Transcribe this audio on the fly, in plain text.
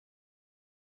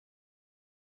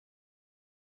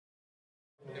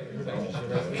Right,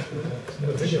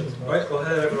 well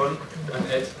hello everyone, I'm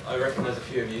Ed. I recognise a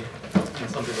few of you and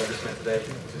some people I just met today,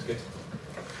 which is good.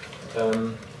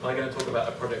 I'm going to talk about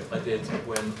a project I did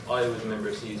when I was a member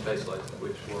of CU Spaceflight,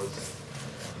 which was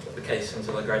the case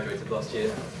until I graduated last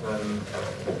year,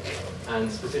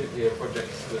 and specifically a project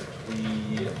that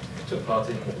we took part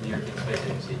in the European Space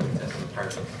Agency testing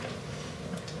parachutes.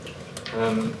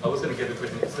 I was going to give a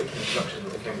quick introduction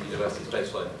to Cambridge University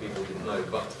Spaceflight that people didn't know,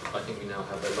 but I think we now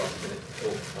have a last minute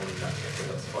talk on that,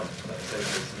 so that's fine. That saves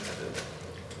me some effort.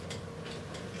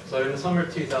 So in the summer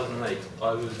of 2008,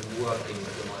 I was working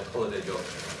as my holiday job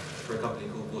for a company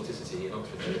called Vorticity in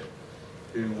Oxfordshire,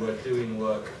 who were doing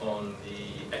work on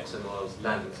the ExoMars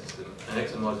landing system. And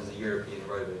ExoMars is a European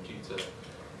rover due to,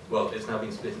 well, it's now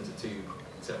been split into two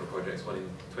separate projects, one in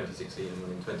 2016 and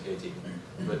one in 2018.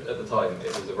 But at the time, it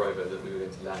was a rover that we were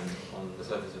going to land on the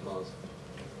surface of Mars.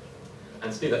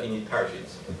 And to do that, you need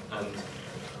parachutes. And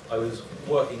I was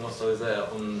working whilst I was there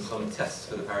on some tests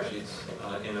for the parachutes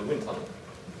in a wind tunnel.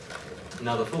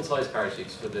 Now, the full-size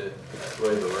parachutes for the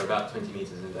rover were about 20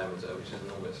 meters in diameter, which is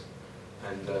enormous.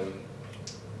 And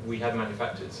we had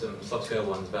manufactured some subscale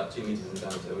ones about 2 meters in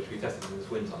diameter, which we tested in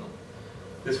this wind tunnel.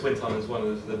 This wind tunnel is one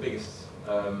of the biggest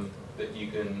that you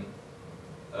can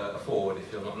afford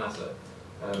if you're not NASA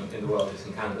in the world. It's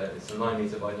in Canada. It's a 9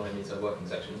 meter by 9 meter working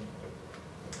section,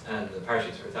 and the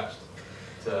parachutes are attached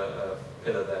to a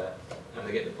pillar there, and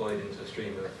they get deployed into a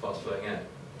stream of fast-flowing air.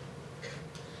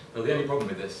 Now, the only problem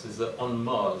with this is that on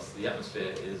Mars, the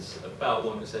atmosphere is about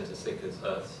 1% as thick as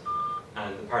Earth's,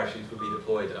 and the parachutes would be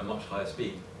deployed at a much higher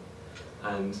speed.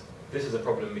 And this is a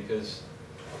problem because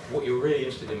what you're really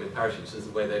interested in with parachutes is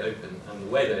the way they open, and the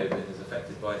way they open is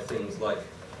affected by things like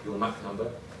your Mach number,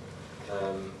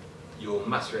 your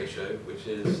mass ratio, which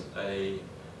is a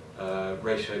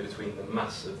ratio between the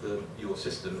mass of your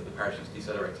system that the parachute is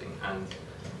decelerating and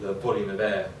the volume of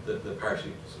air that the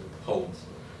parachute sort of holds.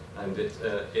 And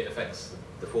it affects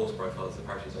the force profiles the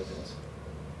parachute opens,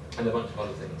 and a bunch of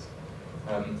other things.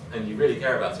 And you really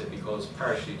care about it because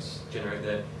parachutes generate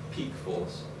their peak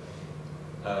force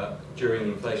during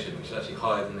inflation, which is actually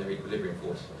higher than their equilibrium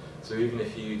force. So even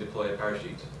if you deploy a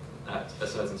parachute at a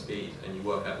certain speed and you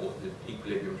work out what the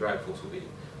equilibrium drag force will be,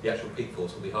 the actual peak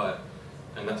force will be higher,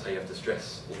 and that's how you have to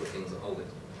stress all the things that hold it.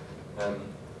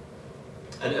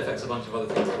 And it affects a bunch of other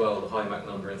things as well, the high Mach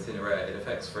number and thinner air. It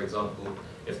affects, for example,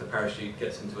 if the parachute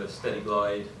gets into a steady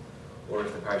glide, or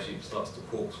if the parachute starts to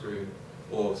corkscrew,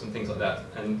 or some things like that.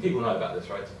 And people know about this,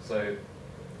 right? So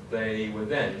they were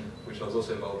then, which I was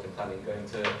also involved in planning, going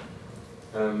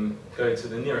to go to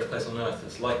the nearest place on Earth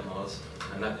that's like Mars,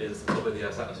 and that is the top of the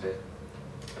Earth's atmosphere.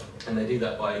 And they do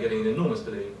that by getting an enormous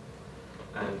balloon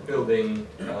and building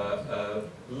a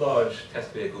large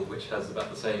test vehicle which has about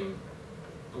the same,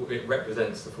 it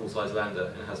represents the full-size lander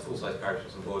and it has full-size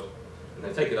parachutes on board. And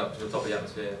they take it up to the top of the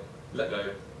atmosphere, let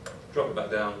go, drop it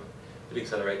back down, it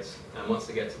accelerates, and once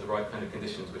they get to the right kind of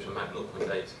conditions, which are Mach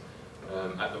 0.8,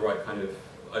 at the right kind of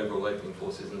overall opening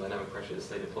forces and dynamic pressures,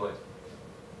 they deploy it.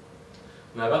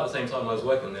 Now, about the same time I was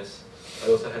working on this, I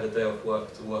also had a day off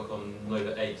work to work on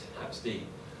Nova 8 HAPS-D,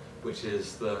 which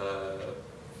is the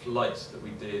flight that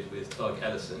we did with Doug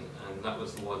Ellison, and that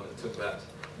was the one that took that,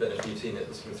 I don't know if you've seen it,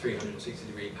 the sort of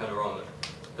 360-degree panorama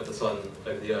of the sun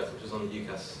over the Earth, which is on the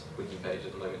UKHAS wiki page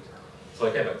at the moment. So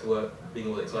I came back to work being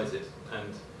all excited,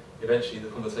 and eventually the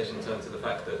conversation turned to the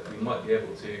fact that we might be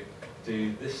able to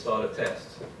do this style of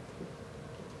test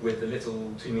with the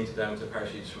little 2 meter diameter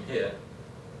parachutes from here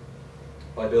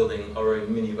by building our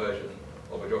own mini version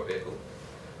of a drop vehicle.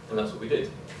 And that's what we did.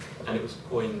 And it was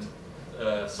coined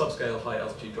Subscale High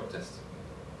Altitude Drop Test.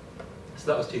 So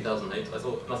that was 2008. I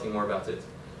thought nothing more about it.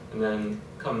 And then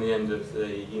come the end of the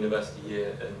university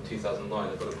year in 2009,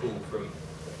 I got a call from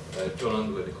John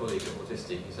Underwood, a colleague at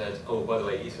Vorticity. He said, oh, by the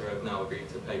way, ESA have now agreed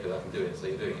to pay for that and do it, so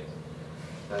you're doing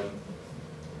it.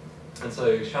 And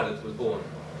so Shattered was born.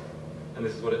 And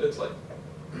this is what it looks like.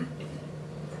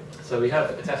 So we have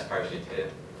a test parachute here.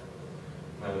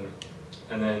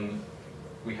 And then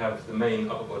we have the main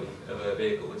upper body of a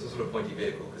vehicle. It's a sort of pointy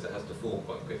vehicle because it has to fall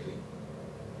quite quickly.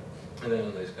 And then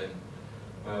a nose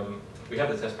cone. We have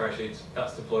the test parachute.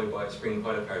 That's deployed by a spring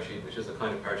pilot parachute, which is a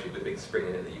kind of parachute with a big spring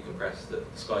in it that you can press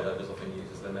that skydivers often use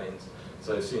as their mains.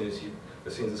 So as soon as the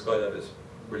skydivers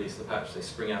release the patch, they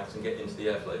spring out and get into the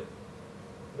airflow.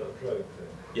 Not a drogue thing?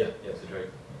 Yeah, it's a drogue.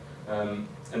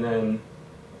 And then,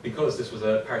 because this was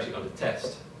a parachute under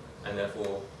test, and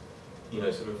therefore,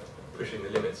 sort of pushing the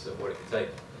limits of what it could take,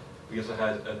 we also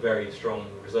had a very strong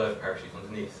reserve parachute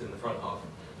underneath in the front half,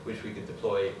 which we could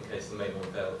deploy in case the main one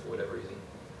failed for whatever reason.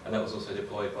 And that was also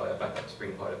deployed by a backup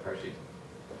spring pilot parachute.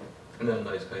 and then a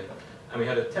nose cone. And we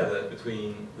had a tether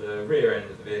between the rear end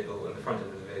of the vehicle and the front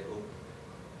end of the vehicle.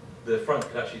 The front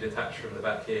could actually detach from the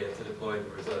back here to deploy the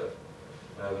reserve.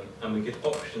 And we could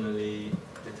optionally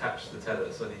detach the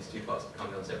tether so these two parts could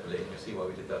come down separately, and you'll see why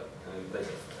we did that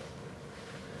later.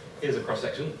 Here's a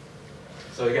cross-section.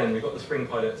 So again, we've got the spring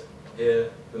pilot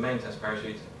here, the main test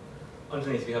parachute.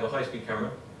 Underneath we have a high-speed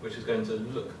camera, which is going to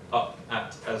look up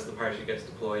at as the parachute gets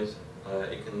deployed.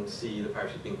 It can see the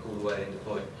parachute being pulled away and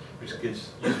deployed, which gives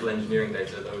useful engineering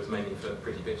data, though it's mainly for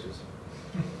pretty pictures.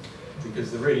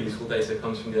 Because the really useful data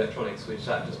comes from the electronics, which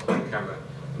sat just behind the camera.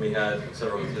 And we had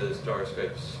accelerometers,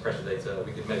 gyroscopes, pressure data.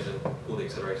 We could measure all the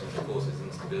accelerations, the forces,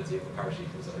 and stability of the parachute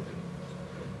and so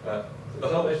on. The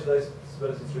whole measure those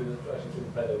stability through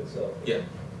the pedal itself. Yeah.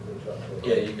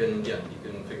 Yeah, you can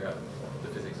figure out the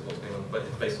physics of what's going on, but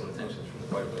it's based on the tensions from the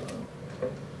pilot wheel.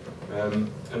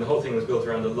 And the whole thing was built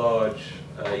around a large,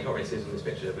 you can't really see it in this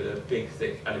picture, but a big,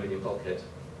 thick aluminium bulkhead,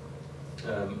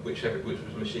 which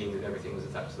was machined and everything was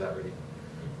attached to that really.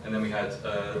 And then we had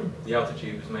the outer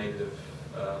tube was made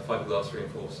of fiberglass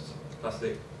reinforced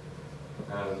plastic,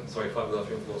 fiberglass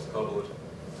reinforced cardboard,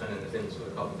 and then the fins were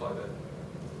carbon fiber.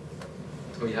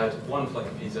 We had one flight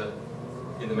computer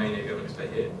in the main avionics bay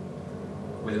here,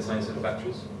 with its own set of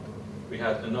batteries. We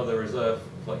had another reserve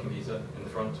flight computer in the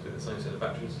front with its own set of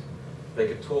batteries. They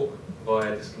could talk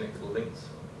via disconnectable links,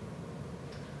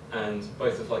 and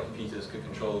both the flight computers could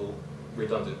control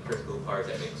redundant critical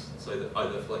pyrotechnics, so that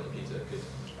either flight computer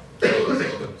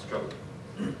could struggle.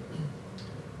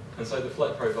 And so the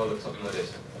flight profile looks something like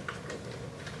this.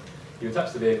 You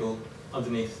attach the vehicle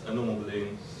underneath a normal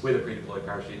balloon with a pre-deployed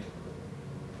parachute.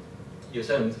 You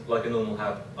ascend like a normal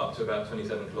HAB up to about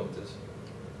 27 kilometers.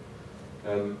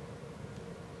 And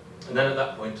then at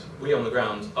that point, we on the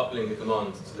ground uplink a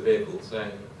command to the vehicle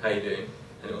saying, how you doing?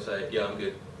 And it will say, yeah, I'm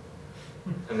good.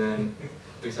 And then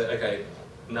we say, okay,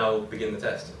 now begin the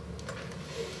test.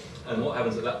 And what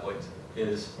happens at that point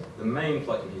is the main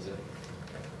flight computer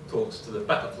talks to the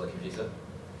backup flight computer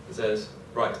and says,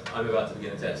 right, I'm about to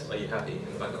begin a test, are you happy?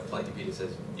 And the backup flight computer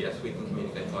says, yes, we can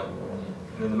communicate fine.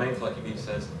 And then the main flight computer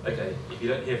says, okay, if you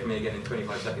don't hear from me again in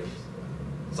 25 seconds,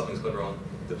 something's gone wrong,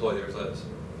 deploy the reserves.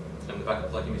 And the backup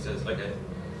flight computer says, okay.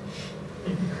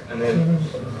 And then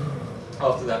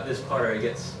after that, this pyro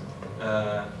gets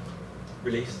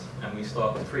released and we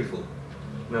start the freefall.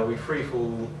 Now we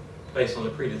freefall based on a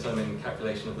predetermined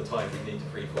calculation of the time we need to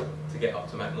freefall to get up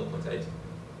to Mach 0.8.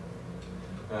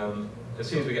 As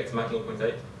soon as we get to Mach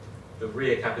 0.8, the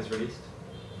rear cap is released,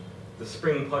 the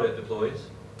spring pilot deploys,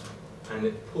 and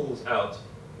it pulls out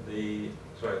the,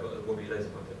 sorry, I've got a wobbly laser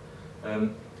pointer.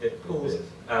 It pulls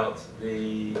out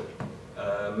the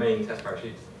main test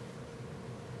parachute,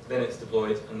 then it's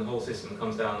deployed, and the whole system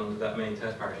comes down onto that main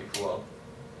test parachute for a while,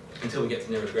 until we get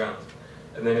to nearer the ground.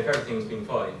 And then if everything's been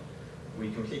fine,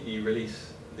 we completely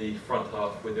release the front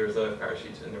half with the reserve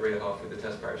parachute and the rear half with the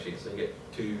test parachute, so you get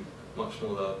two much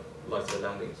smaller, lighter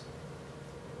landings.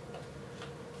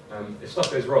 If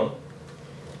stuff goes wrong,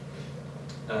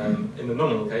 in the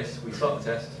nominal case, we start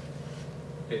the test,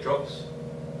 it drops,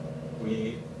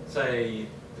 we say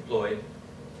deploy,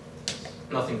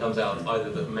 nothing comes out, either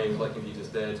the main flight computer's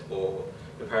dead or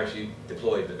the parachute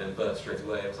deployed but then burst straight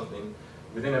away or something.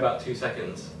 Within about 2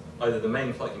 seconds, either the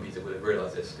main flight computer would have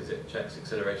realised this because it checks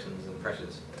accelerations and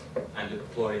pressures and it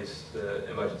deploys the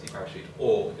emergency parachute,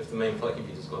 or if the main flight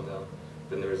computer's gone down,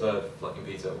 then the reserve flight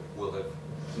computer will have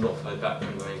not heard back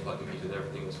from the main flight computer that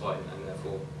everything was fine and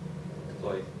therefore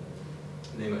deploy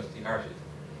the emergency parachute.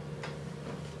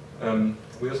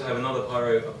 We also have another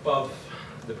pyro above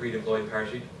the pre-deployed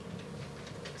parachute.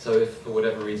 So if for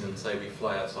whatever reason, say we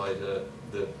fly outside,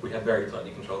 we have very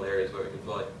tightly controlled areas where we can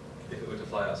fly. If it were to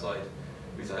fly outside,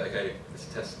 we say, okay, this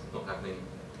test's not happening,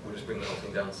 we'll just bring the whole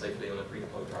thing down safely on a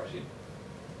pre-deployed parachute.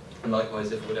 And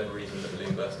likewise, if for whatever reason the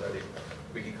balloon burst early,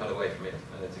 we could cut away from it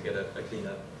to get a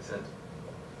cleaner descent.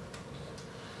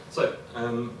 So,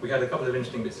 we had a couple of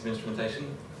interesting bits of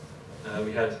instrumentation.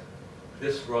 We had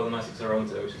this rather nice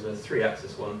accelerometer, which is a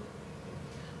 3-axis one.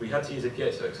 We had to use a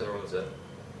piezo accelerometer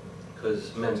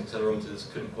because MEMS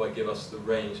accelerometers couldn't quite give us the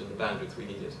range and the bandwidth we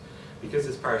needed. Because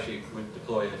this parachute would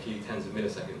deploy in a few tens of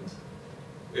milliseconds,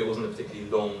 it wasn't a particularly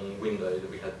long window that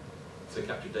we had to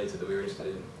capture data that we were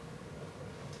interested in.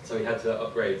 So we had to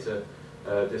upgrade to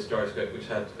this gyroscope, which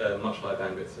had much higher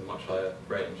bandwidth and much higher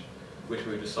range, which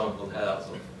we just sampled the hell out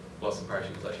of whilst the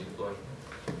parachute was actually deploying.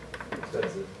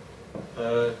 Expensive.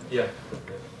 Yeah.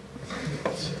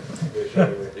 We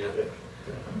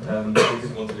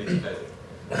didn't want to lose the payload.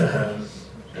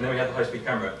 And then we had the high-speed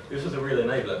camera. This was a real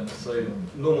enabler. So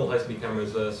normal high-speed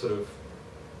cameras are sort of,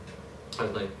 I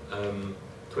don't know,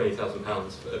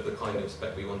 £20,000 of the kind of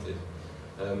spec we wanted.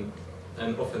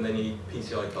 And often they need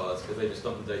PCI cards because they just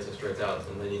dump the data straight out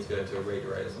and they need to go into a RAID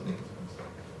array or something.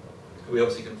 We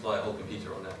obviously can fly a whole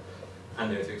computer on there, and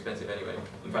they were too expensive anyway.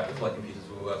 In fact, the flight computers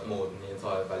were worth more than the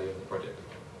entire value of the project.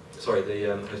 Sorry,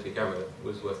 the high-speed camera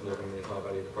was worth more than the entire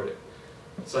value of the project.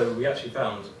 So we actually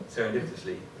found,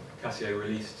 serendipitously, Casio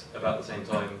released about the same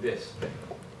time this,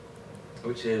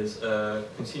 which is a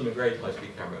consumer-grade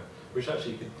high-speed camera, which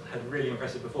actually had really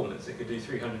impressive performance. It could do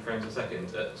 300 frames a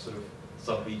second at sort of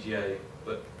sub-VGA,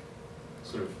 but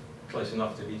sort of close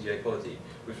enough to VGA quality,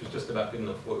 which was just about good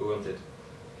enough for what we wanted.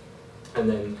 And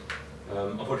then,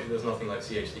 unfortunately, there's nothing like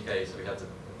CHDK, so we had to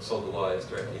solder wires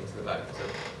directly into the back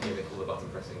to mimic all the button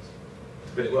pressings.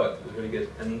 But it worked, it was really good.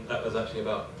 And that was actually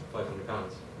about £500,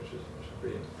 which was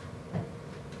brilliant.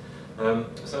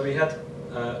 So we had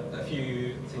a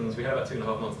few things. We had about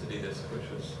 2.5 months to do this, which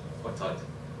was quite tight.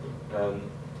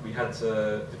 We had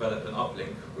to develop an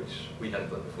uplink, which we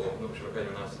hadn't done before. I'm not sure if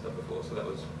anyone else had done before, so that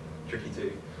was tricky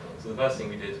too. So the first thing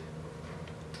we did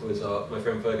was my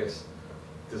friend Fergus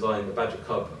designed the Badger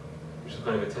Cub, which is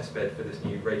kind of a test bed for this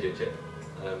new radio chip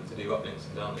to do uplinks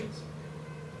and downlinks.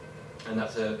 And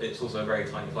it's also a very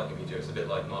tiny flight computer. It's a bit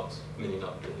like Mark's mini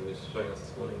nut that he was showing us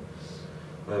this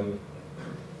morning.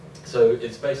 So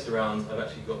it's based around, I've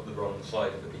actually got the wrong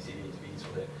side of the PCB to be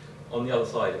useful here. On the other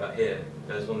side, about here,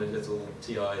 there's one of those little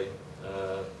TI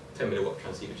 10 milliwatt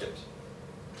transceiver chips.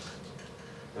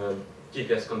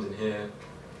 GPS comes in here,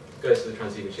 goes to the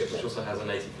transceiver chip, which also has an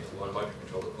 8051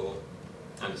 microcontroller core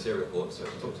and a serial port, so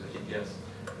it can talk to the GPS,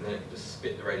 and then it can just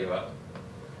spit the radio out.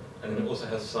 And then it also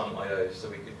has some I/O, so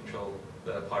we could control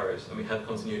the pyros. And we had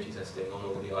continuity testing on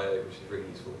all the I/O, which is really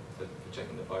useful for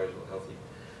checking the pyros were healthy,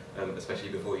 especially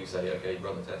before you say, okay,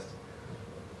 run the test.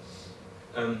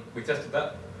 We tested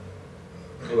that.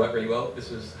 It worked really well. This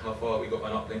is how far we got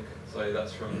an uplink. So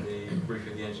that's from the roof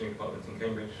of the engineering department in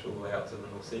Cambridge all the way out to the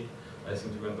North Sea. I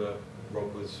seem to remember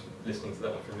Rob was listening to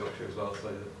that one from Yorkshire as well, so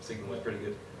the signal was pretty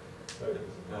good. So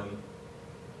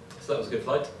that was a good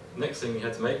flight. Next thing we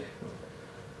had to make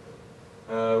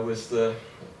was the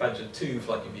Badger 2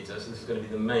 flight computer. So this is going to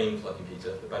be the main flight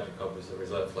computer. The Badger Cub was the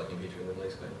reserve flight computer in the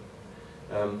nose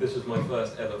cone. This was my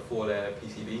first ever 4-layer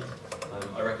PCB.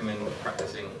 I recommend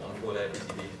practicing on 4-layer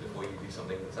PCBs before you do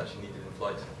something that's actually needed in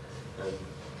flight,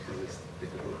 because it's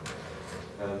difficult.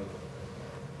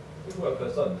 It worked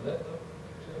first time, didn't it?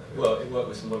 Well, it worked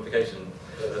with some modification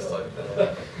this time.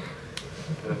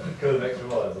 Couple of extra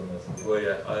wires on this. Well,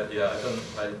 yeah,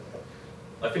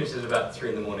 I finished it at about 3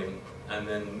 in the morning, and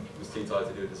then was too tired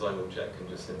to do a design rule check and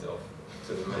just sent it off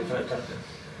to the manufacturer.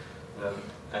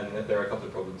 And there are a couple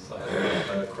of problems. I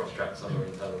had a cross-track somewhere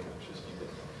internally, which was stupid.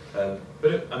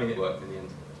 But it worked in the end.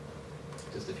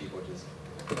 Just a few bodges.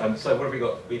 So what have we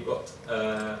got? We've got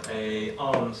a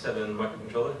ARM7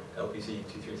 microcontroller,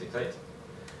 LPC2368.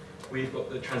 We've got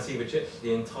the transceiver chip.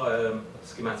 The entire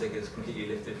schematic is completely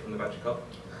lifted from the Badger Cub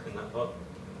in that part.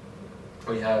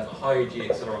 We have a high G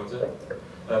accelerometer.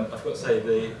 I've got to say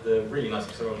the really nice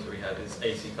accelerometer we had is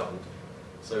AC coupled.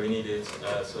 So we needed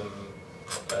some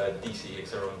DC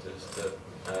accelerometers to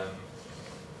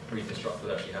reconstruct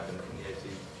what actually happened from the AC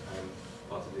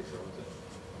part of the accelerometer.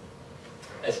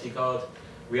 SD card,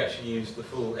 we actually used the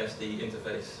full SD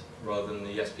interface rather than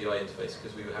the SPI interface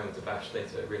because we were having to bash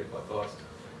data really quite fast.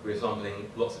 We were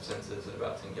sampling lots of sensors at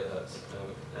about 10 kilohertz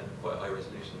and quite high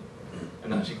resolution.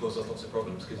 And that actually caused us lots of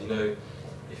problems because, you know,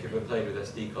 if you've ever played with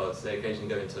SD cards, they occasionally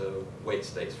go into wait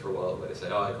states for a while where they say,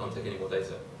 oh, I can't take any more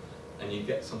data. And you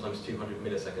get sometimes 200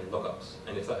 millisecond lockups.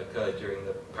 And if that occurred during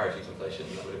the parachute inflation,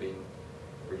 that would have been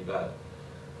really bad.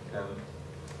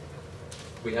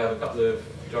 We have a couple of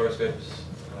gyroscopes,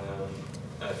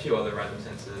 a few other random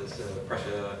sensors,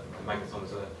 pressure, a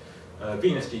magnetometer,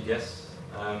 Venus GPS.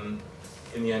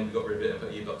 In the end, we got rid of it and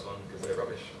put U-blocks on because they're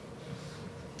rubbish.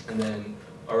 And then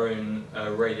our own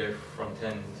radio front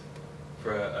end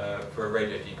for a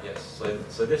radio GPS.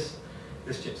 So this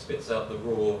chip spits out the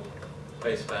raw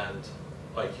baseband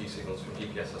IQ signals from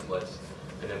GPS satellites,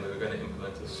 and then we were going to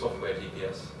implement a software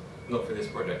GPS, not for this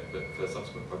project, but for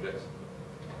subsequent projects.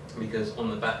 Because on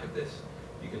the back of this,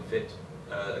 you can fit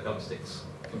a Gumsticks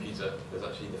computer. There's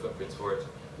actually the footprints for it,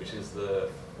 which is the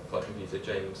flight computer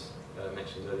James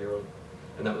mentioned earlier on.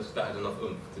 And that had enough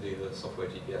oomph to do the software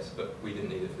GPS, but we didn't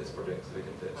need it for this project, so we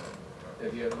didn't do it.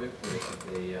 Have you ever moved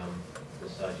the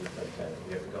side you played? Have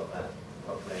you ever got that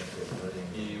calculator?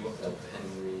 You worked up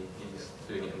Henry, he's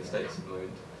doing it in the States at the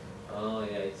moment. Oh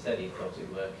yeah, he said he got it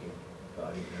working, but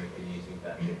I didn't know if you're using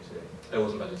Badger 2. It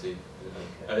wasn't Badger 2.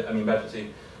 Okay. I mean Badger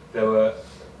 2, there were,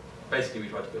 basically we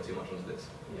tried to put too much onto this.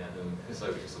 Yeah.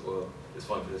 So we just thought, well, it's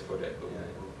fine for this project, but we'll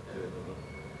do it.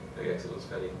 anyway, because it was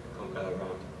fairly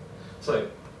round. So,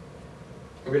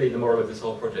 really the moral of this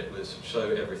whole project was show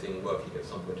everything working at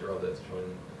some point or other to try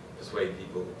and persuade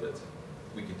people that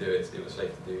we could do it, it was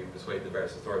safe to do, persuade the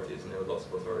various authorities, and there were lots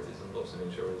of authorities and lots of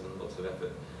insurers and lots of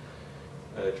effort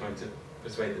trying to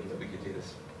persuade them that we could do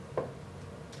this.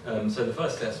 So the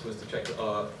first test was to check that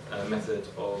our method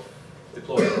of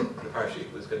deploying the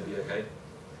parachute was going to be okay.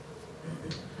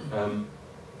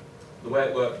 The way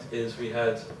it worked is we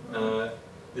had,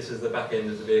 this is the back end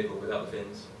of the vehicle without the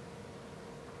fins.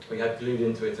 We had glued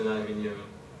into it an aluminium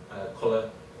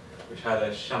collar which had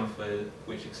a chamfer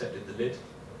which accepted the lid.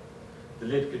 The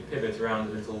lid could pivot around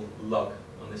a little lug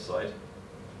on this side.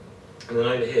 And then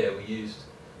over here we used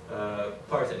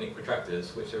pyrotechnic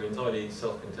protractors, which are entirely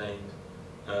self-contained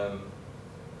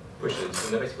pushers.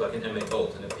 And they're basically like an M8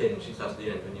 bolt, and a pin shoots out at the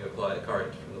end when you apply a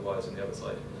current from the wires on the other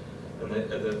side. And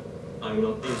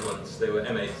on these ones, they were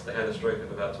M8s. They had a stroke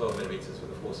of about 12 millimeters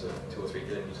with a force of 2 or 3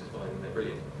 kilometers behind them. They're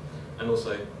brilliant. And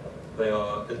also, they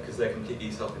are, because they're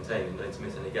completely self-contained and don't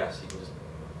emit any gas, you can just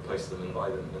post them and buy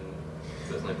them, and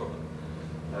there's no problem.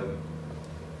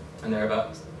 And they're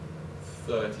about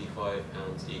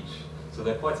 £35 each. So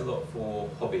they're quite a lot for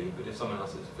hobby, but if someone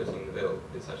else is footing the bill,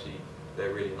 it's actually,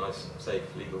 they're a really nice, safe,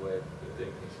 legal way of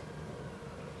doing things.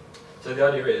 So the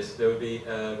idea is, there would be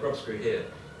a grub screw here,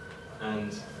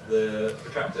 and the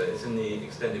protractor is in the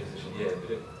extended position here,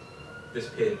 but this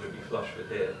pin would be flush with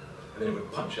here, and then it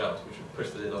would punch out, which would push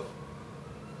the lid off.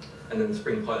 And then the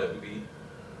spring pilot would be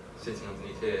sitting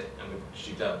underneath here and would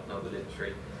shoot out, now the lid was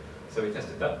free. So we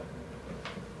tested that,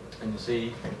 and you'll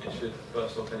see it should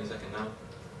burst off any second now.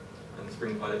 And the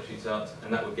spring pilot shoots out,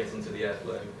 and that would get into the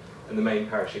airflow, and the main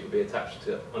parachute would be attached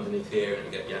to underneath here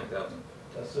and get yanked out.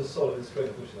 That's just solid spring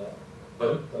pushing that.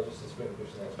 Pardon? That's just a spring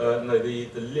pushing that. No, the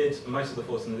lid, most of the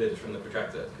force in the lid is from the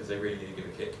protractor, because they really need to give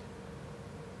a kick.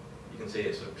 You can see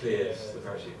it sort of clears the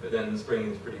parachute, but then the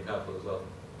spring is pretty powerful as well.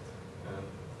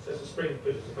 So it's a spring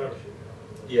pushes the parachute?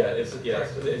 Yeah, it's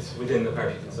within the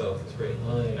parachute itself, the spring,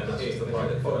 and that's just the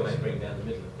pilot for the main. Spring down the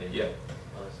middle of the thing. Yeah.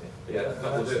 Oh, I see. Yeah,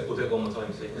 we'll do it one more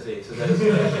time so you can see. So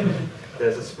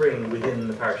there's a spring within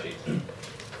the parachute.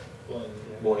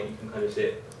 Boy, you can kind of see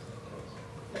it.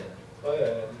 Oh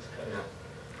yeah.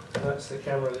 Yeah. That's the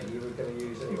camera that you were going to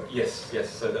use anyway. Yes.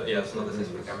 So that's another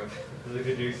test for the camera. That's a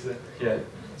good use. Yeah.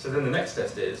 So then the next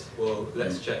test is, well,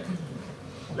 let's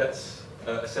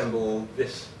assemble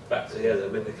this back together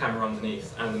with the camera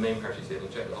underneath and the main parachute in, and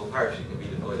check the whole parachute can be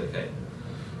deployed okay.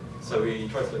 So we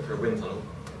tried to look for a wind tunnel.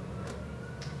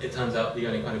 It turns out the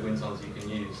only kind of wind tunnels you can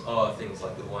use are things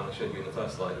like the one I showed you in the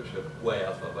first slide, which are way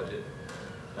out of our budget.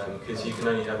 Because you can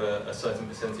only have a certain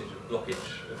percentage of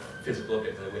blockage, of physical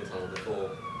object in a wind tunnel before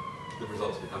the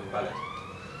results become invalid.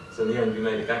 So in the end we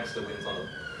made a gangster wind tunnel.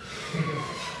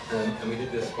 And we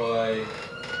did this by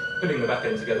putting the back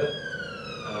end together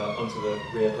onto the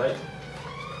rear plate,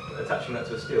 attaching that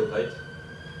to a steel plate,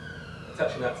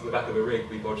 attaching that to the back of a rig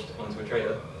we bodged onto a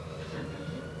trailer,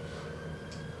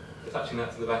 attaching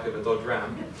that to the back of a Dodge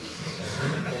Ram,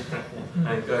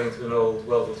 and going to an old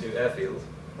World War II airfield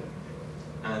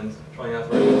and trying out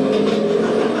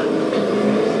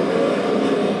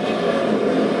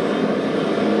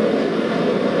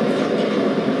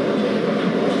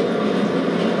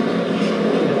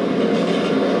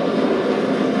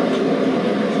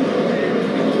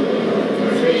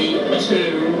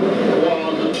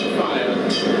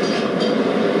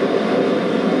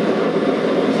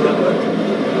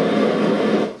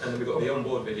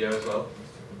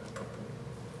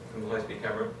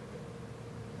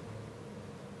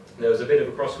There was a bit of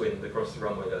a crosswind across the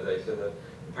runway that day, so the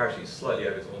parachute slightly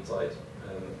over to one side.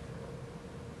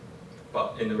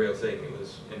 But in the real thing, it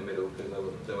was in the middle because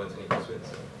there weren't any crosswinds.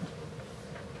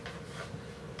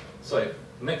 So,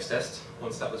 the next test,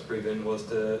 once that was proven, was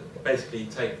to basically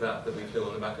take that we flew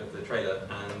on the back of the trailer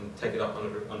and take it up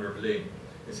under a balloon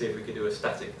and see if we could do a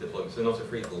static deployment. So not a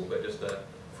free fall, but just a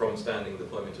from standing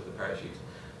deployment of the parachute.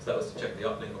 So that was to check the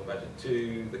uplink on Badger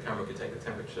 2, the camera could take the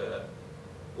temperature,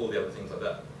 all the other things like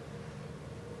that.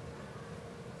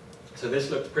 So this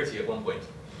looked pretty at one point,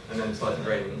 and then it started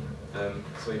raining.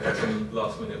 So we put some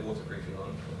last-minute waterproofing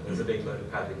on. There's a big load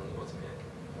of padding on the bottom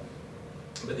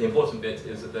here. But the important bit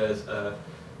is that there's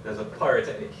a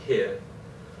pyrotechnic here,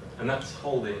 and that's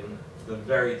holding the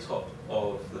very top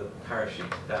of the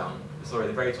parachute down. Sorry,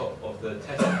 the very top of the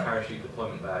test parachute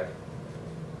deployment bag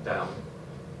down.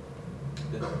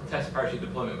 The test parachute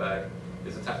deployment bag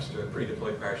is attached to a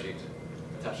pre-deployed parachute,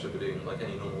 attached to a balloon, like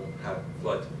any normal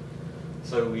flight.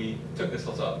 So we took this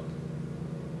lot up,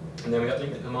 and then we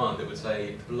uplinked a command that would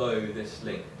say, blow this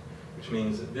link, which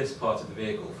means that this part of the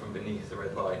vehicle from beneath the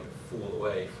red line fall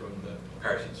away from the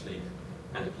parachute sleeve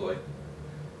and deploy.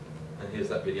 And here's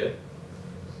that video.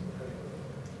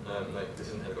 No, this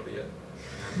isn't helicopter yet.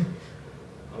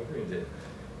 I ruined it.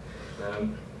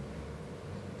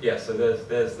 Yeah, so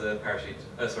there's the parachute.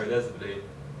 Sorry, there's the balloon.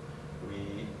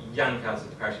 We yank out of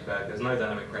the parachute bag. There's no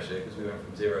dynamic pressure because we went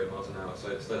from 0 miles an hour,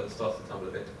 so it starts to tumble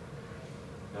a bit.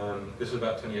 This was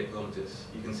about 28 kilometers.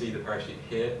 You can see the parachute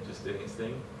here, just doing its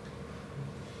thing.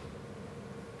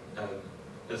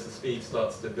 As the speed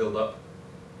starts to build up,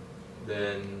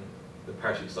 then the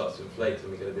parachute starts to inflate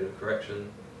and we get a bit of correction.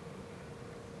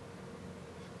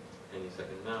 Any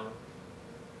second now.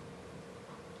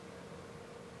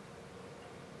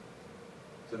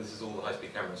 So this is all the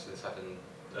high-speed cameras, so this happened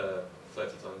 10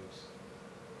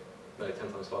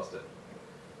 times faster.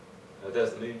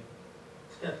 There's the moon.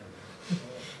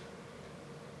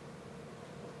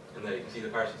 And there you can see the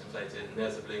parachute's inflated, and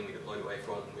there's the balloon we deployed away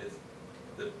from with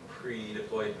the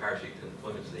pre-deployed parachute and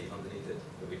deployment sleeve underneath it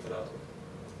that we put out.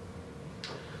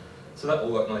 So that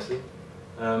all worked nicely.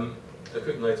 A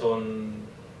quick note on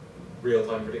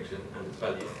real-time prediction and its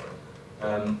value.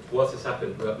 Once this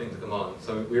happened, we uplinked the command.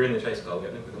 So we were in the chase car, we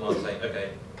uplinked the command saying,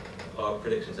 okay, our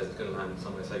prediction says it's going to land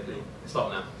somewhere safely.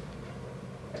 Start now.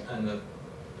 And the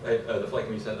flight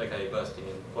community said, okay, bursting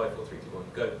in 5, 4, 3, 2,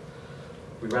 1, go.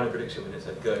 We ran a prediction when it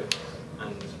said go,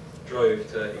 and drove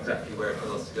to exactly where it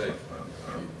told us to go.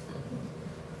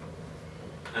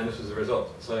 And this was the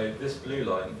result. So this blue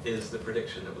line is the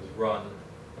prediction that was run,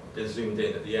 is zoomed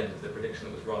in at the end of the prediction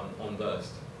that was run on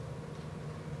burst.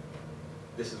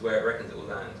 This is where it reckons it will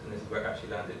land, and this is where it actually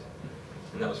landed.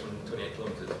 And that was from 28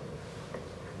 kilometers.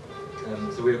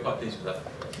 So we were quite pleased with that.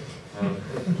 And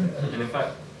in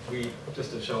fact,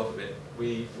 just to show off a bit,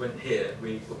 we went here,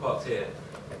 we were parked here,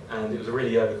 and it was a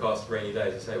really overcast, rainy day.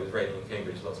 As I say, it was raining in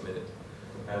Cambridge last minute.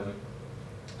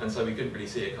 And so we couldn't really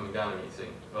see it coming down or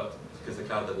anything, but because the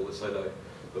cloud level was so low.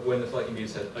 But when the flight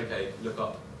computer said, okay, look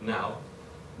up now,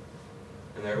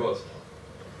 and there it was.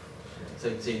 So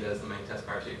you can see there's the main test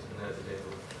parachute, and there's the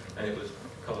vehicle, and it was a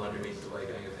couple hundred meters away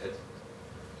going overhead.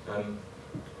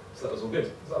 So that was all good.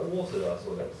 Is that water that I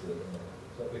saw next to it? Is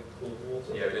that big pool of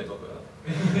water? Yeah, we didn't talk about that.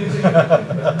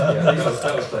 Yeah, that was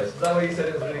close. Is that why you said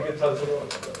it was a really good time to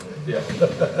launch? Yeah.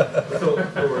 We thought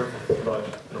we were live.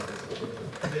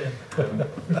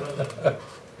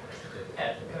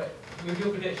 With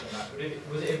your prediction on that,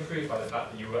 was it improved by the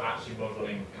fact that you were actually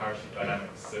modelling parachute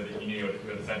dynamics so that you knew your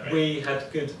descent rate? We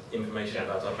had good information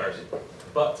about our parachute,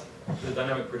 but the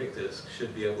dynamic predictors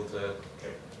should be able to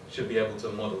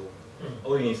model.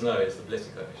 All you need to know is the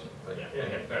ballistic coefficient. Right?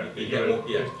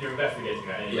 You're investigating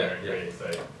that anyway, really.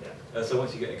 So so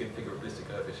once you get a good figure of ballistic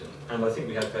coefficient, and I think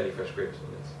we had fairly fresh grips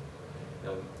on this.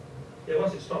 Yeah,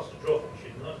 once it starts to drop, you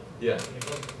should know. Yeah.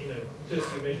 You know, do a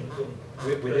few measurements on.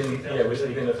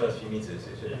 Within the first few meters,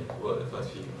 it should. Well, the first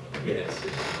few minutes, it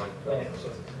should be fine. Yeah.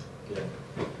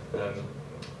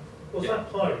 Was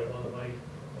that pirate one that made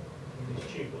these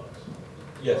tube lights?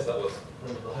 Yes, that was.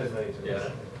 The homemade. Yeah.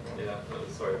 Yeah. That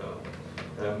was, sorry about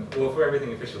that. Well, for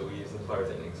everything official, we use the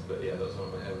pyrotechnics, but yeah, that was one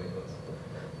of my homemade ones.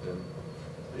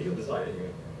 Legal design,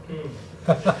 anyway.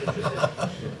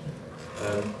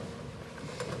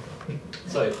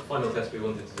 So, final test we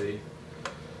wanted to do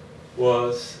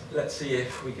was, let's see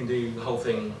if we can do the whole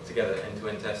thing together,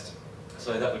 end-to-end test.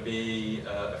 So that would be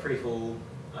a free fall,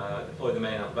 deploy the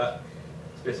main out the back,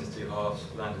 split into 2 halves,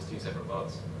 land as 2 separate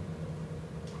parts.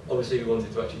 Obviously we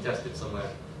wanted to actually test it somewhere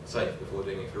safe before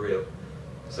doing it for real.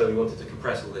 So we wanted to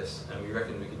compress all this, and we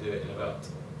reckoned we could do it in about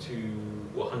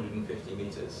 150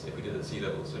 meters if we did it at sea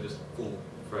level. So just fall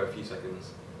for a few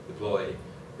seconds, deploy,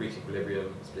 reach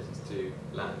equilibrium, split into 2,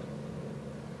 land.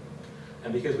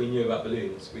 And because we knew about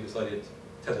balloons, we decided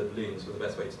tethered balloons were the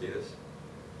best way to do this.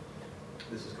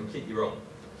 This was completely wrong.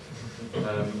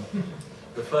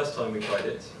 The first time we tried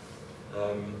it,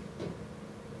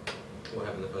 what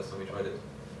happened the first time we tried it?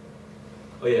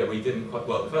 Oh yeah, we didn't quite,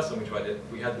 well, the first time we tried it,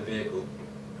 we had the vehicle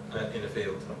in a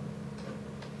field.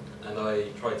 And I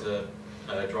tried to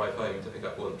drive home to pick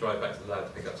up, or drive back to the lab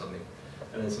to pick up something.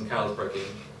 And then some cows broke in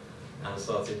and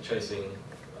started chasing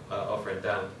our friend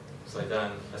Dan. So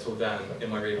I saw Dan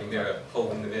in my rearview mirror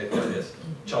holding the vehicle like this,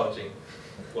 charging,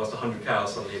 whilst 100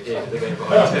 cows suddenly appeared at the gate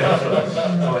behind him.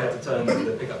 So I had to turn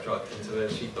the pickup truck into a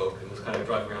sheepdog and was kind of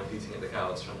driving around hooting at the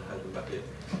cows, trying to herd them back in.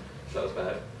 So that was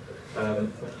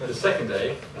bad. The second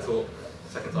day, I thought,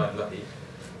 second time lucky,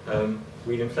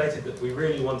 we'd inflated that. We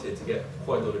really wanted to get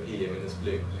quite a lot of helium in this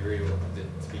balloon. We really wanted it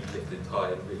to be lifted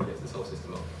high and really lift this whole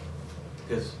system up.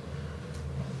 Because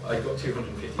I got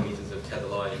 250 meters of tether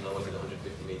line and I wanted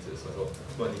 150 meters, so I thought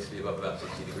it might need to be above about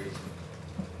 60 degrees.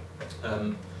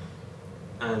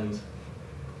 And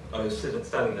I was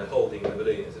standing there holding the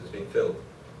balloon as it was being filled.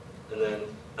 And then,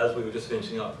 as we were just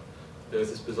finishing up, there was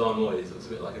this bizarre noise. It was a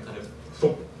bit like a kind of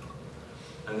thump.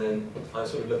 And then I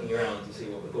was sort of looking around to see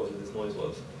what the cause of this noise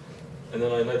was. And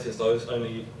then I noticed I was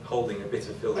only holding a bit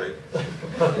of fill rig,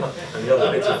 and the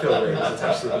other bit of fill rig was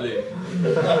attached to the balloon,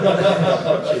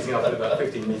 shooting up at about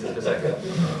 15 meters per second. So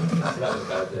that was a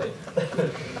bad day.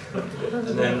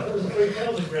 And then, That was a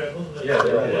 3,000 grab, wasn't it? yeah,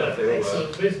 they were.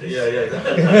 Excellent business. Yeah,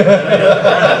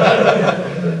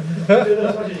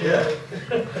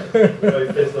 Very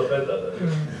pissed off at that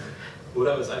then. Well,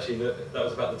 that was actually that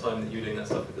was about the time that you were doing that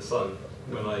stuff with the sun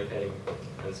when I came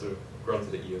and sort of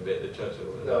grunted at you a bit at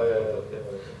Churchill.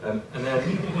 And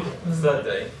then the third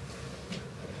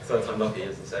time lucky,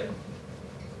 as they say.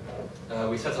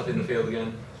 We set up in the field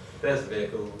again. There's the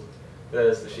vehicle.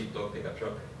 There's the sheepdog pickup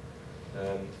truck.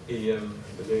 Helium,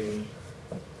 balloon.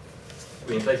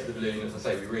 We inflated the balloon. As I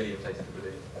say, we really inflated the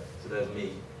balloon. So there's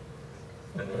me,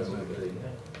 and there's all the balloon.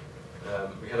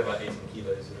 We had about 18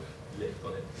 kilos of lift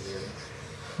on it in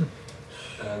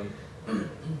the end.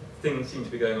 Things seemed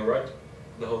to be going all right.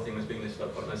 The whole thing was being lifted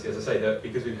up quite nicely. As I say, that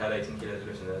because we've had 18 kilos of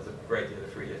lift in there, there's a great deal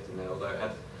of free lift in there, although it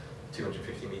had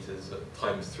 250 meters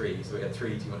times 3, so we had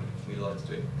 3 250 meter lines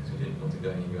to it, because we didn't want to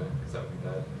go anywhere, because that would be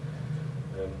bad.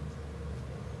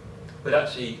 But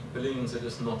actually, balloons are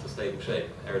just not a stable shape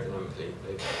aerodynamically.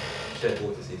 They shed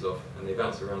vortices off, and they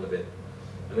bounce around a bit,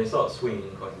 and they start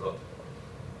swinging quite a lot.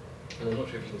 And I'm not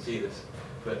sure if you can see this,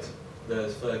 but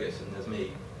there's Fergus and there's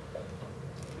me.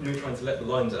 We were trying to let the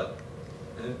lines out,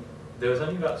 and there was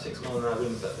only about 6 mile/h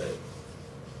winds that day,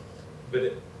 but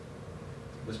it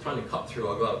was trying to cut through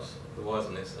our gloves, the wires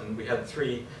on this, and we had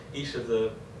 3, each of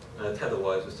the tether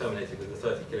wires was terminated with a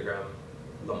 30 kilogram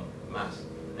lump mass,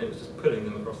 and it was just pulling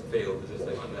them across the field as if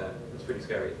they weren't there. It was pretty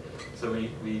scary. So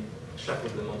we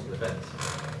shuffled them onto the fence.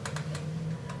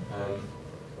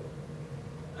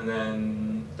 And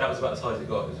then that was about the size it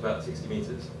got. It was about 60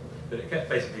 meters, but it kept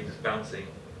basically just bouncing.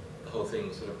 The whole thing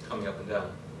was sort of coming up and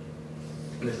down.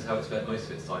 And this is how it spent most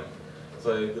of its time.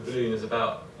 So the balloon is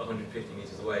about 150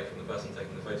 meters away from the person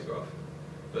taking the photograph,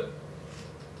 but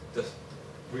just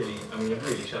really, I mean, a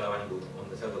really shallow angle on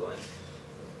the tether line.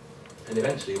 And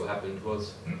eventually what happened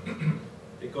was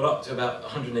it got up to about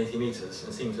 180 meters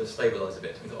and seemed to stabilize a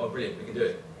bit. We thought, oh brilliant, we can do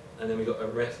it. And then we got a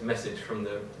message from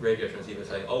the radio transceiver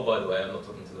saying, oh, by the way, I'm not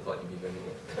talking to the flight computer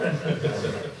anymore.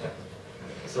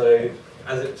 So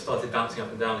as it started bouncing up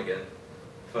and down again,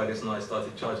 Fergus and I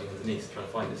started charging underneath, trying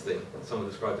to find this thing. Someone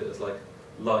described it as like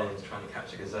lions trying to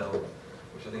catch a gazelle,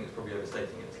 which I think is probably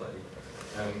overstating it slightly.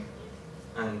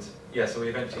 And yeah, so we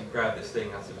eventually grabbed this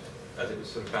thing out of, as it was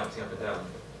sort of bouncing up and down,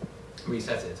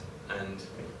 reset it, and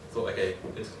thought, okay,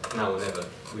 it's now or never.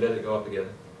 We let it go up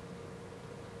again.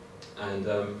 And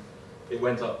it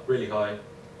went up really high,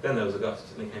 then there was a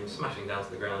gust, and it came smashing down to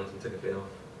the ground and took a fin off,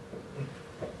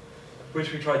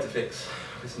 which we tried to fix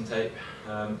with some tape.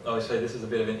 I would say this is a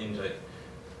bit of an in-joke.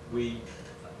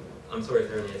 I'm sorry if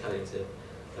there are any Italians here.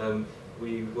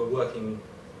 We were working,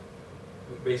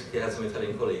 we basically had some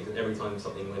Italian colleagues, and every time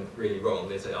something went really wrong,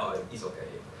 they'd say, oh, it's okay.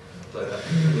 So you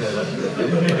know,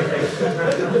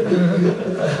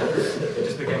 it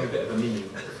just became a bit of a meme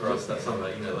for us that summer.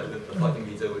 You know, like the flight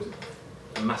computer would,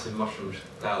 a massive mushroom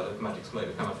cloud of magic smoke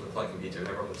would come out from the flight computer, and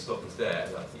everyone would stop and stare.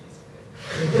 And that's okay.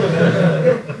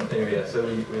 Anyway, yeah, so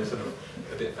we were sort of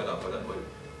a bit fed up by that point.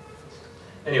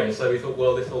 Anyway, so we thought,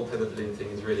 well, this whole tether balloon thing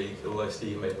is really, although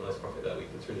Steve made a nice profit that week,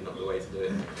 it's really not the way to do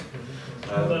it.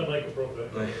 Don't make a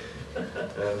profit. No.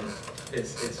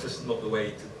 It's just not the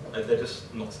way to, they're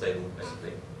just not stable,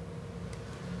 basically.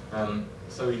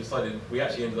 So we decided, we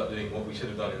actually ended up doing what we should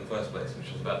have done in the first place, which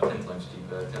was about 10 times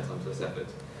cheaper, 10 times less effort.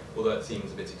 Although it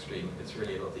seems a bit extreme, it's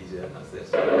really a lot easier, and that's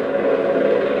this.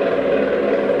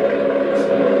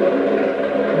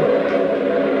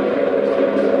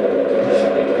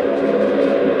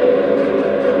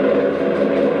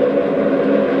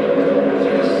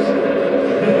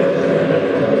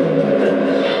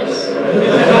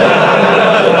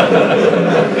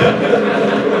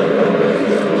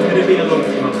 It had been a long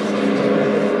few months.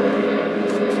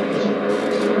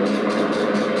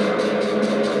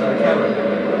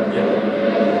 Yeah.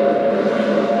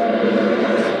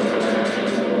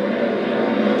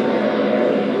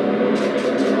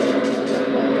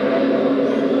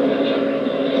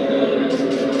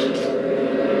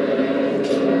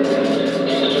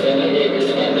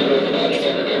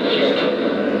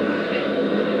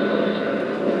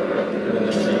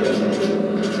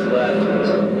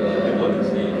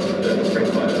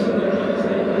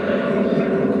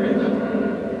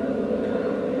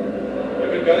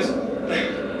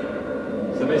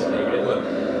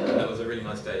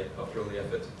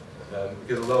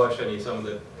 although I've shown you some of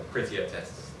the prettier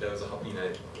tests, there was the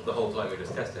whole time we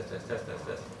just test,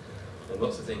 and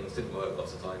lots of things didn't work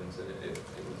lots of times, and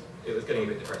it was getting a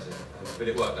bit depressing, but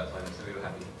it worked that time, so we were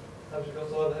happy. How much it cost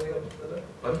to hire the helicopter for the day?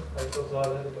 Pardon? How much it cost to hire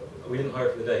the helicopter? We didn't hire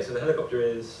it for the day, so the helicopter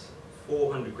is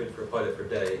 400 quid for a pilot for a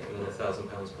day, and then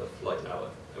 £1,000 per flight hour,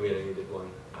 and we only needed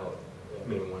 1 hour,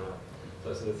 minimum 1 hour,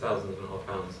 so it's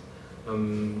 £1,500.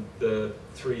 The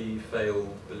 3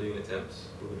 failed balloon attempts,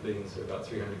 all the balloons are about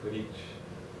 300 quid each.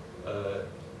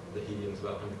 The helium's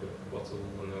about 100 quid a bottle,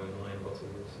 and there are 9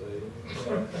 bottles, so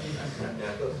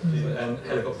yeah. And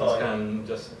helicopters can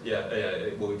just,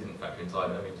 well, we didn't factor in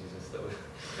time, I mean, Jesus, that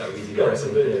would be easy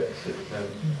depressing.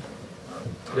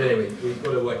 But anyway, we've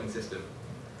got a working system,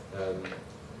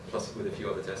 plus with a few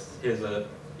other tests. You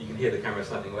can hear the camera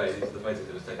snapping away, these are the photos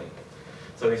it was taking.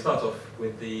 So we start off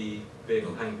with the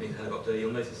vehicle hanging beneath the helicopter.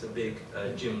 You'll notice a big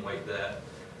gym weight there.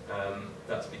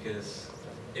 That's because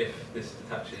if this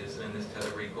detaches and this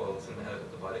tether recoils, and the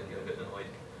helicopter pilot can get a bit annoyed.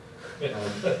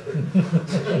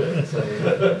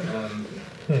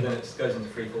 Then it goes into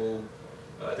free fall.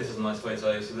 This is a nice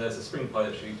photo. So there's a spring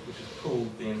pilot chute which has pulled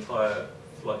the entire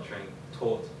flight train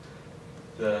taut.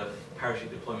 The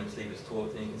parachute deployment sleeve is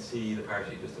taut, and you can see the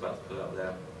parachute just about to pull out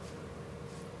there.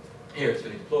 Here it's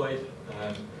fully deployed.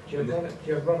 Do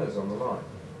you have runners on the line?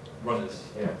 Runners?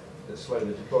 Yeah, that slow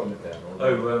the deployment down?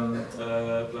 Oh, blah,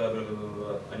 blah, blah, blah,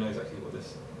 blah. I know exactly what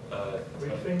this...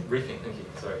 Reefing? Reefing, thank you.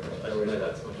 Sorry, I didn't know that,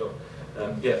 it's my job.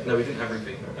 Yeah, no, we didn't have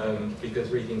reefing, because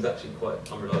reefing is actually quite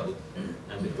unreliable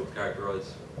and difficult to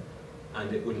characterise,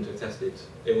 and it wouldn't have tested,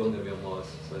 it wasn't going to be on Mars,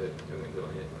 so it wouldn't go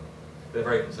on here. They're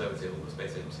very conservative, all the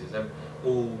space agencies.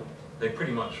 They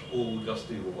pretty much all just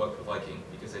do what worked for Viking,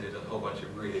 because they did a whole bunch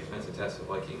of really expensive tests for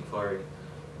Viking, firing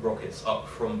rockets up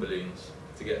from balloons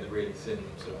to get the really thin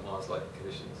sort of Mars-like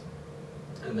conditions.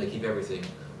 And they keep everything,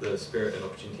 the Spirit and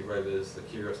Opportunity rovers, the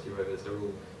Curiosity rovers, they're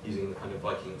all using the kind of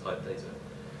Viking type data.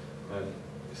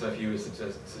 So if you were to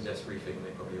suggest reefing,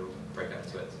 they probably all break out into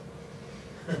sweats.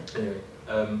 Anyway,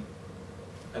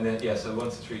 and then, yeah, so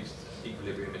once it's reached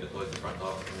equilibrium, it deploys the front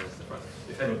half, and there's the front.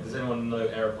 Does anyone know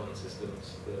Aeropon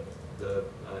Systems, the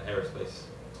aerospace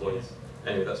toys?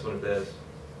 Anyway, that's one of theirs.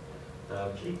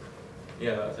 Cheap.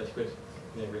 Yeah, about 30 quid.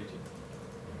 Yeah, really cheap.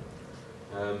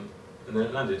 And then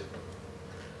it landed.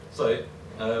 So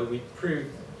we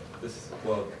proved this.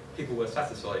 Well, people were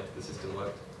satisfied the system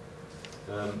worked.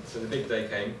 So the big day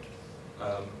came.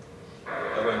 I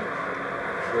went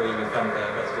through with fanfare.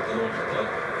 That's what the launch looked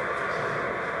like.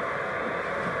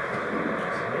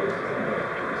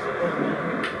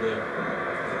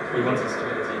 We wanted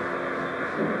stability.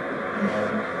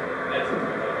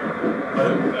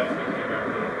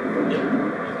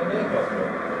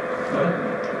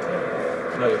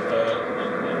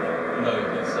 No,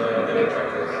 it's they're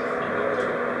tractors.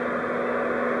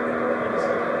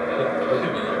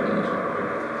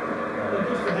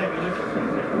 Just the heavy lifting.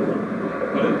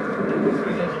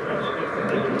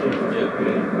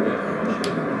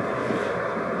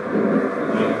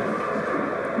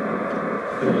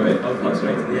 Anyway, I'll cut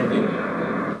straight to the ending.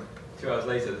 2 hours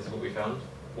later, this is what we found.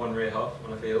 One rear half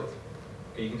on a field.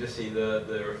 You can just see the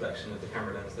reflection of the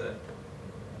camera lens there.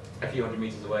 A few hundred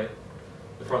meters away,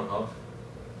 the front half.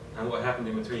 And what happened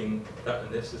in between that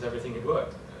and this is everything had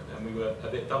worked. And we were a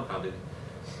bit dumbfounded.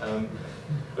 I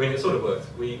mean, it sort of worked.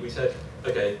 We said,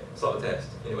 okay, start the test.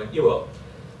 And he went, you what?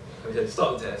 And we said,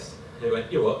 start the test. And he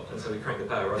went, you what? And so we cranked the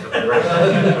power right up in the range.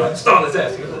 And we went, start the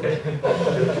test. He goes, okay.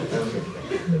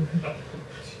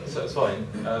 So it's fine.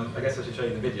 I guess I should show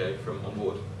you the video from on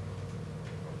board.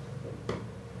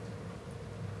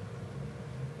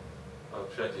 I'll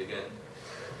show it to you again.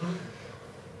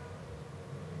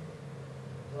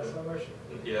 That's slow motion.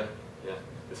 Yeah.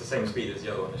 It's the same speed as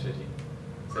the other one I showed you.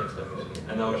 Same slow motion.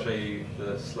 And now I'll show you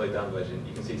the slowed down version.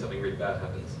 You can see something really bad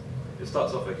happens. It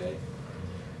starts off okay.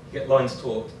 You get lines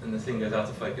taut and the thing goes out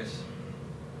of focus.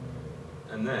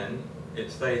 And then it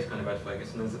stays kind of out of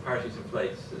focus, and then as the parachute's in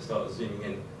place, it starts zooming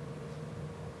in.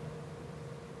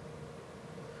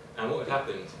 And what had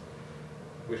happened,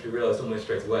 which we realised almost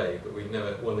straight away, but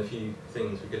one of the few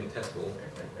things we couldn't test for,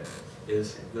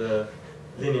 is the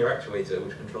linear actuator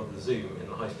which controlled the zoom in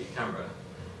the high-speed camera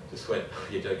just went, oh,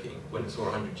 you're joking, when it saw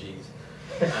 100 Gs.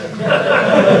 And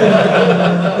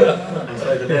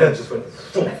so the lens just went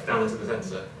down into the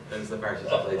sensor as the parachute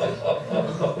deflated.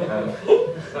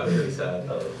 That was really sad.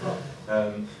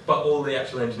 But all the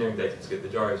actual engineering data was good. The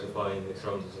gyros were fine, the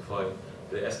accelerometers were fine,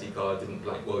 the SD card didn't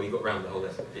blank. Well, we got around the whole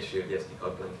issue of the SD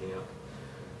card blanking out.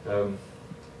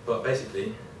 But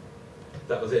basically,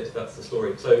 that was it. That's the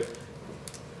story. So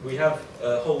we have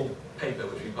a whole paper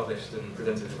which we published and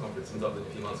presented at a conference in Dublin a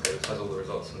few months ago, which has all the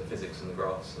results and the physics and the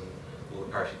graphs and all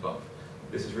the parachute bump.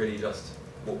 This is really just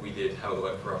what we did, how it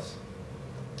worked for us,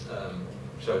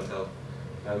 show and tell.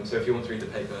 So if you want to read the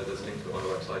paper, there's a link to it on the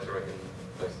website, or I can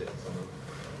post it to someone.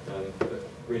 But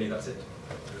really, that's it.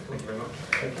 Thank you very much.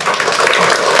 Thank you.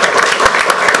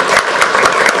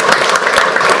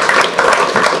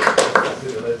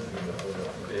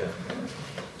 Yeah.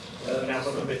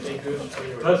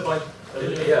 That's fine.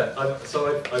 Yeah,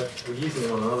 we're using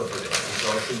them on another project, and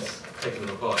so I've since taken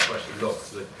them apart to actually lock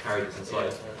the carriages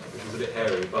inside, which is a bit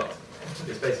hairy, but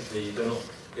it's basically, they're not,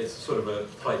 it's sort of a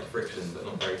tight friction, but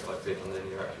not very tight fit on the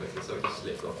linear actuator, so it just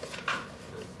slips off.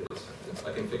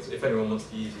 I can fix it. If anyone wants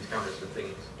to use these cameras for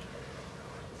things,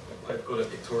 I've got a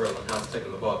tutorial on how to take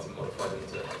them apart and modify them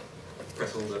to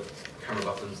press all the camera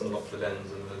buttons and lock the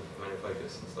lens and the manual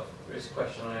focus and stuff. There is a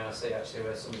question on IRC actually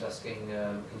where someone's asking,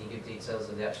 can you give details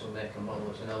of the actual make and model,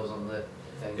 which I know was on the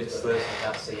thing. It's the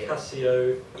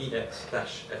Casio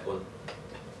EX-F1.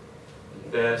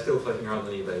 They're still floating around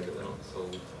on eBay, but they're not sold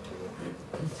anymore.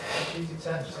 You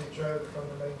detached drove from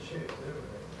the main chute, didn't we?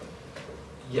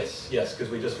 Yes, because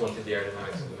we just wanted the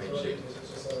aerodynamics of the main chute. Was it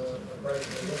just a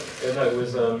break? No, it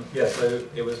was, so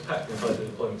it was packed inside the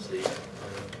deployment sleeve.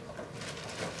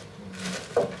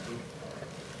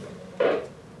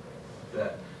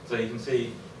 There. So you can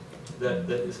see that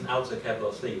it's an outer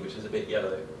Kevlar sleeve, which is a bit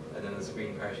yellow, and then there's a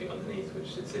green parachute underneath,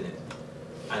 which sits in it.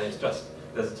 And it's just,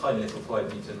 there's a tiny little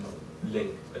 5-Newton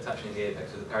link attaching the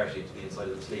apex of the parachute to the inside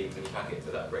of the sleeve, and you pack it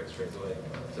to that break straight away.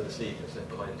 So the sleeve is left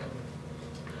behind.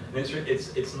 And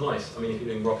it's nice, I mean, if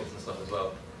you're doing rockets and stuff as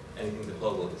well, anything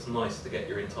deployable, it's nice to get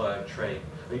your entire train.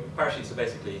 I mean, parachutes are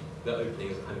basically, the opening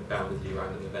is a kind of boundedly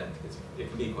random event. It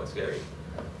can be quite scary.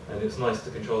 And it's nice to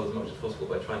control as much as possible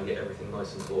by trying to get everything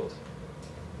nice and taut.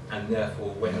 And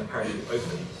therefore, when the parachute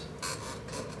opens,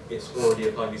 it's already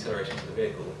applying acceleration to the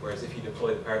vehicle. Whereas if you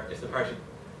deploy if the parachute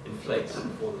inflates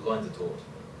before the lines are taut,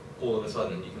 all of a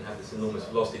sudden you can have this enormous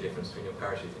velocity difference between your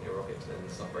parachute and your rocket,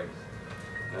 and stuff breaks.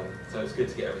 So it's good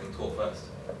to get everything taut first,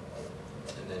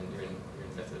 and then you're in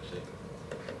better shape.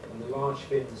 And the large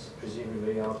fins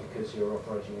presumably are because you're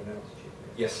operating in altitude?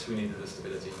 Yes, we needed the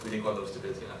stability. We did quite a lot of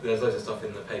stability. There's loads of stuff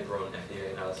in the paper on FEA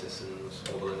analysis and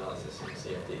model analysis and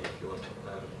CFD if you want.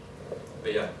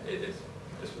 But yeah, it is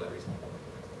just for that reason.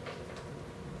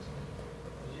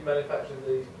 Did you manufacture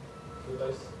the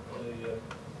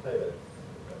payload?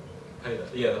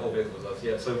 Payload? Yeah, the whole vehicle was us.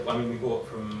 Yeah, so I mean, we bought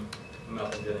from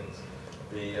Malcolm Jennings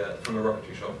from a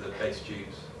rocketry shop the base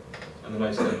tubes, and the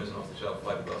nose cone was an off-the-shelf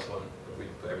fiberglass one. But we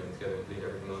put everything together and glued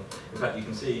everything on. In fact, you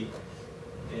can see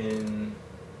in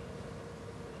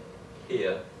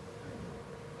here,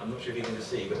 I'm not sure if you can just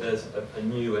see, but there's a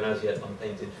new and as yet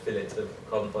unpainted fillet of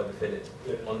carbon fibre fillet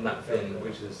on that fin,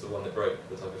 which is the one that broke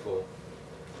the time before.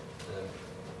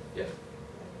 Yeah.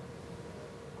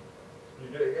 Will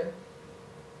you do it again?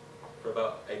 For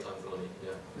about 8 times the money,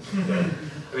 yeah.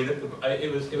 I mean,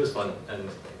 it was fun, and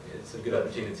it's a good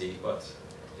opportunity, but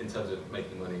in terms of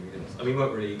making money, we didn't. I mean, we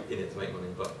weren't really in it to make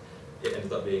money, but it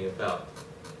ended up being about,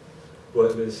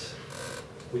 well,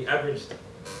 we averaged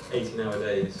 18-hour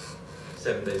days,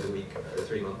 7 days a week for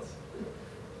 3 months.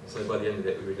 So by the end of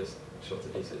it, we were just shot to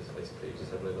pieces, basically. We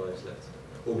just had no lives left.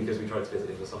 All because we tried to fit it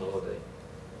into a summer holiday,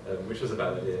 which was a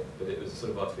bad idea, but it was a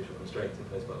sort of artificial constraint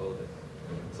imposed by holiday.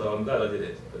 So I'm glad I did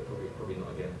it, but probably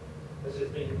not again. Has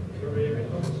it been a career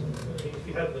in Oxford? I mean, if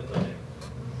you hadn't done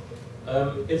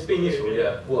it? It's been useful,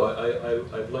 yeah. Well,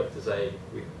 I'd like to say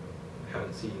we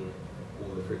haven't seen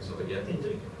all the fruits of it yet.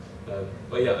 Indeed.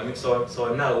 But yeah, I mean, so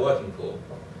I'm now working for,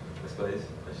 I suppose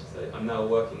I should say, I'm now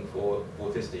working for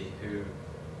Vortisti, who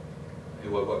I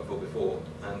worked for before,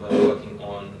 and I'm working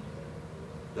on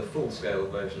the full-scale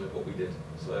version of what we did.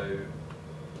 So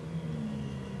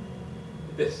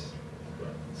this.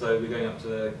 So we're going up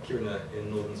to Kiruna in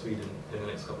northern Sweden in the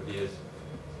next couple of years.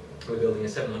 We're building a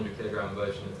 700 kilogram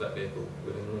version of that vehicle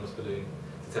with an enormous balloon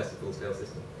to test the full-scale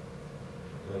system.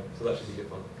 So that should be good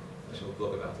fun. I shall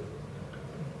blog about it.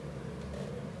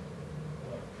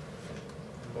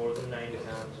 More than 90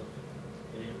 pounds of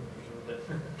helium,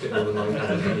 presumably. Bit more than 9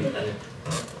 pounds.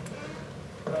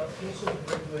 What sort of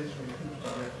regulatory hoops do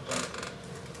you have to jump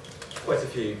through? Quite a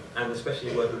few, and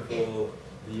especially working for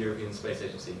the European Space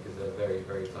Agency, because they're very,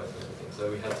 very tight on everything. So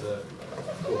we had to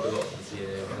talk a lot to the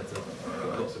CAA, we had to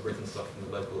put lots of written stuff from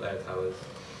the local air towers.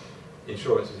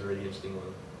 Insurance was a really interesting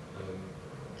one.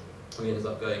 We ended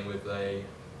up going with a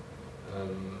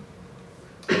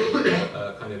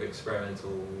kind of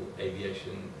experimental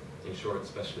aviation insurance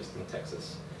specialist in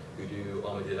Texas who do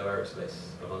Armadillo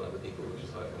Aerospace, among other people, which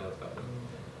is how I found out about them.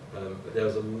 But there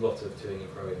was a lot of toing and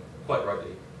froing, quite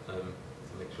rightly,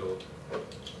 to make sure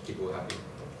people were happy.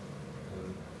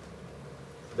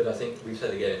 But I think we've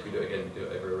said again, if we do it again, we do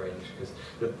it over a range, because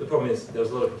the problem is there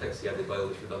was a lot of complexity added by all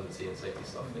this redundancy and safety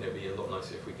stuff. You know, it'd be a lot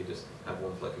nicer if we could just have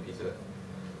one flight computer,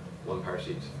 one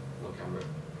parachute, one camera,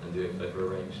 and do it over a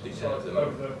range. Do So 10 of them.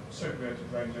 over the segregated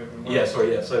range over in Yeah, Wales.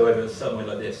 sorry, yeah. So over somewhere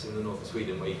like this in the north of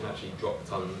Sweden, where you can actually drop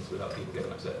tons without people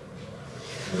getting upset.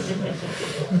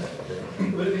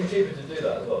 Would it be cheaper to do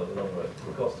that as well in the long run?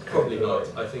 The cost of Probably not.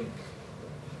 I think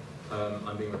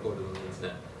I'm being recorded on the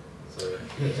internet, so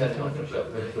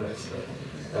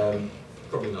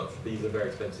probably not. These are very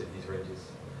expensive, these ranges,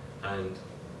 and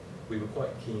we were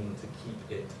quite keen to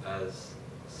keep it as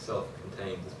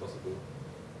self-contained as possible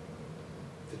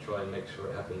to try and make sure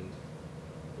it happened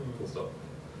full stop.